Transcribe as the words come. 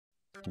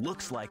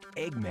Looks like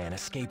Eggman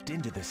escaped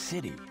into the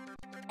city.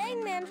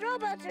 Eggman's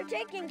robots are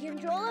taking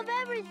control of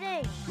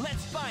everything.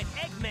 Let's find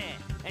Eggman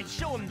and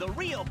show him the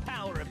real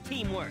power of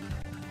teamwork.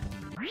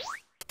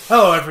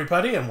 Hello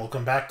everybody and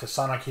welcome back to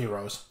Sonic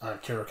Heroes. I'm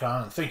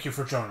Kirakan and thank you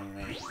for joining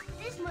me.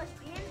 This must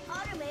be an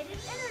automated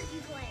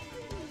energy plant.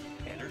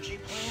 Energy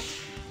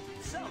plant?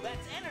 So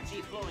that's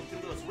energy flowing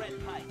through those red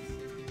pipes.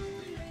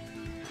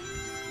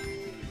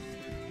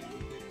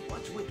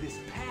 What's with this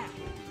path?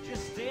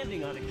 Just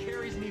standing on it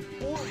carries me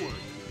forward.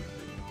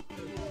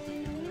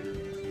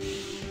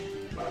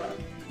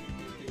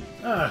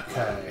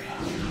 Okay.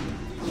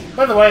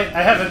 By the way,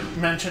 I haven't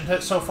mentioned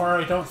it so far,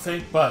 I don't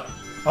think, but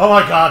oh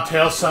my god,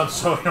 Tails sounds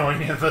so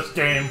annoying in this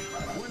game.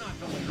 We're not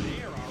going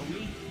there, are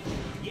we?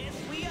 Yes,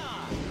 we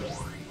are.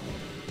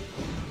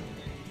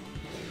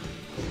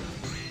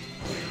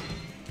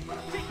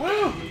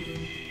 Woo!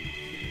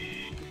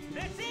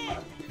 That's it.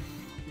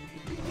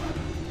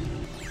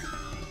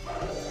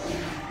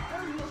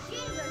 Those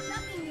machines are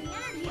sucking the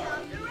energy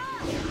off the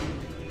rock.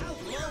 How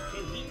low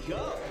can he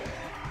go?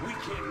 We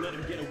can't let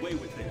him get away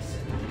with this.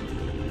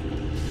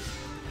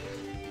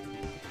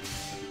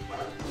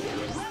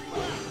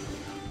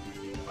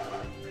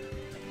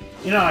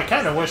 You know, I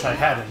kind of wish I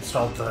had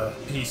installed the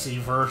PC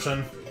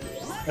version.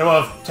 It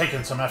would have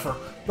taken some effort.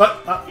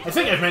 But I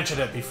think I've mentioned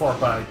it before,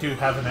 but I do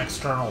have an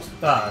external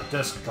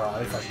disk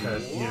drive I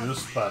could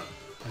use, but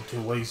I'm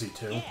too lazy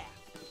to.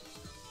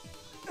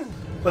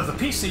 But the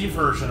PC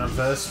version of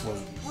this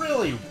was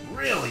really,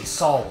 really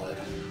solid.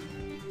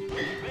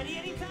 Ready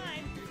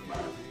anytime.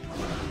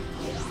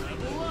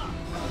 Level up.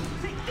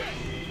 Take this.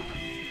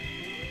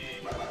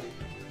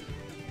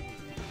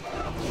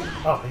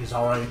 Oh, he's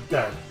already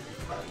dead.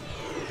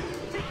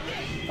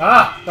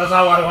 Ah! That's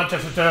not what I wanted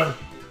to do!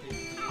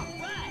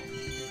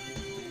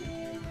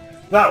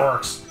 That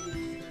works.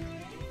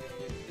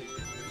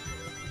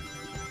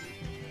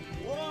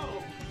 Whoa.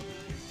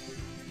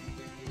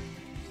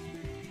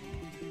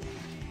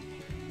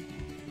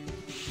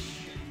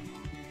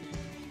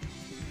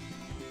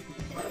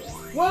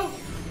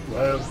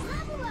 Whoa!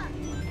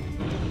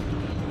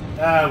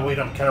 Whoa. We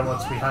don't care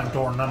what's behind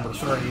door number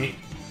 3.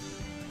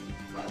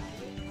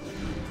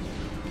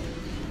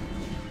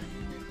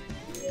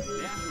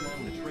 Dash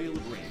along the trail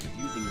of rain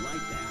using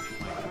light dash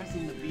by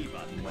pressing the B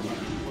button when you're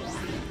close,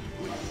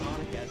 with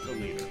Sonic as the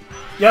leader.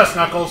 Yes,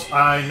 Knuckles,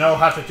 I know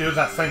how to do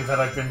that thing that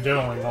I've been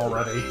doing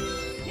already.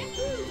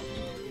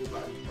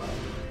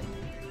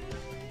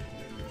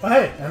 But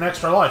hey, an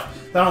extra life.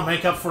 That'll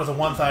make up for the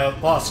one that I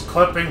lost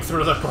clipping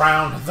through the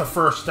ground in the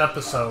first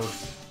episode.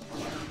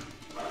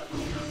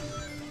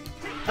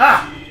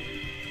 Ah!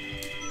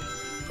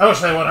 I wish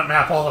they wouldn't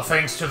map all the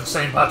things to the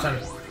same button.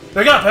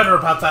 They got better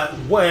about that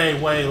way,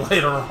 way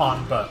later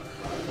on, but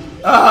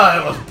it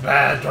was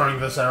bad during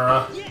this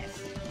era.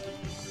 Yes.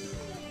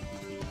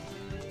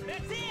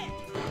 That's it.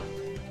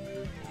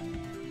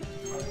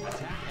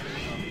 Attack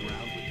enemies on the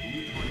ground with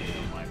Blue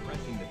Tornado by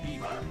pressing the B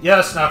button.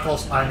 Yes,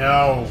 Knuckles, I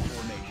know.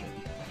 Formation.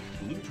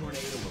 Blue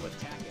Tornado will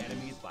attack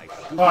enemies by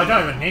shooting. Oh, I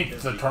don't even need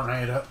the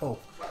tornado. Oh,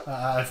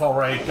 I've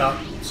already got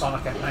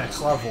Sonic at max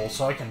level,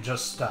 so I can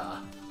just,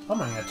 I'm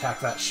gonna attack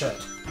that shit.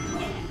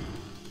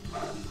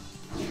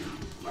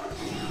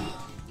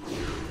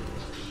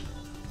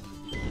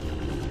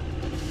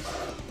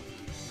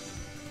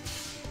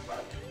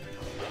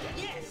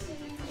 Yes.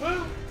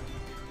 Woo!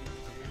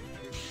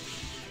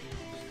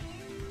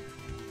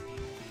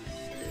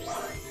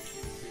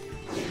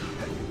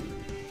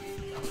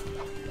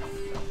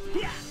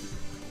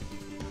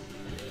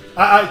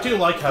 I do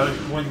like how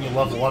when you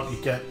level up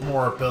you get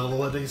more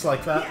abilities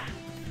like that.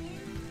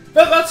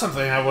 That's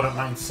something I wouldn't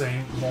mind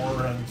seeing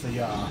more in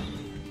the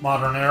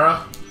modern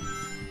era.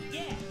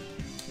 Yeah.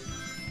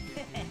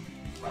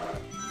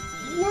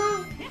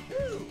 Woo!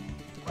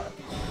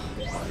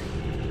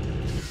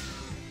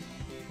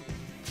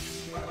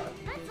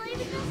 Let's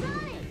leave it to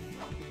Sonic.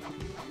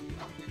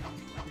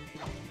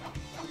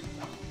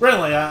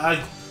 Really,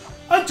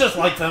 I'd just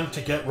like them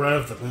to get rid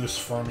of the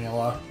boost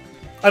formula.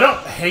 I don't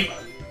hate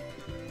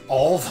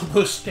all the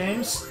boost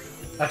games.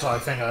 Actually, I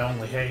think I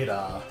only hate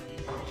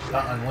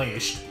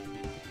Unleashed.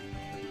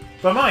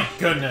 But my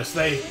goodness,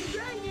 they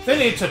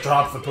need to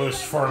drop the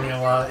boost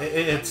formula.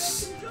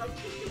 It's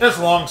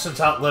long since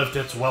outlived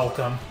its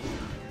welcome.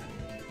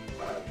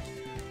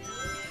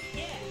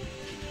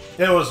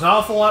 It was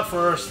novel at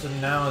first, and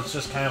now it's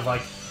just kind of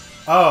like,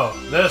 oh,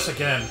 this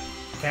again.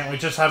 Can't we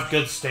just have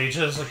good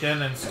stages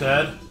again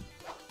instead?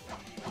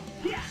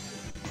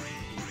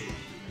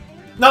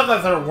 Not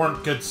that there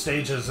weren't good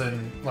stages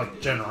in,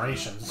 like,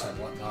 Generations and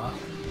whatnot,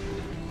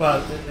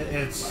 but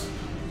it's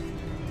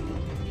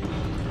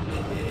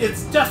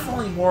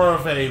definitely more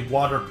of a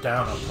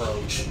watered-down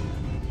approach.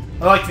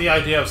 I like the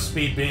idea of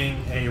speed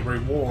being a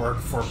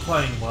reward for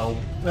playing well,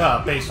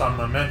 based on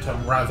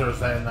momentum, rather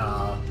than,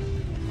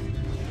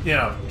 you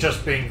know,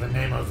 just being the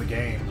name of the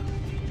game.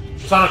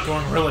 Sonic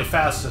going really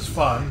fast is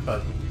fun,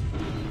 but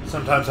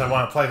sometimes I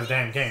want to play the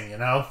damn game, you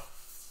know?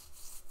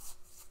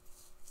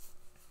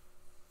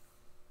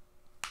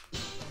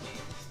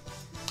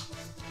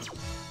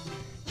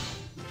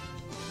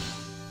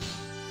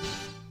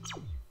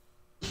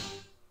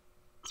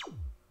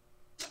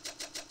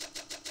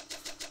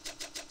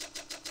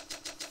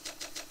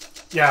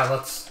 Yeah,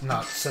 let's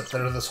not sit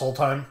there this whole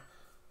time.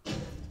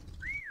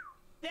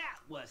 That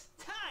was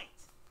tight.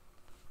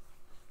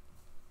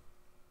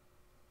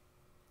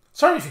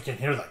 Sorry if you can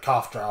hear that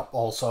cough drop,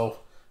 also.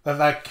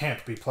 That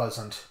can't be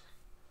pleasant.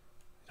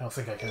 I don't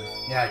think I can...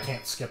 Yeah, I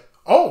can't skip...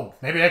 Oh!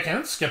 Maybe I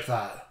can skip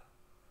that.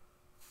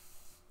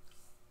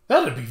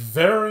 That'd be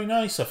very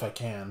nice if I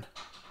can.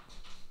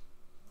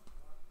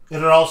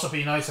 It'd also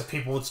be nice if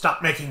people would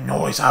stop making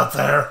noise out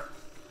there.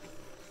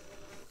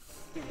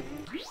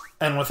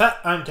 And with that,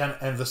 I'm going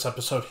to end this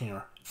episode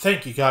here.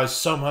 Thank you guys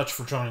so much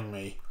for joining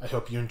me. I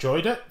hope you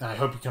enjoyed it, and I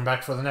hope you come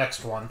back for the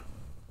next one.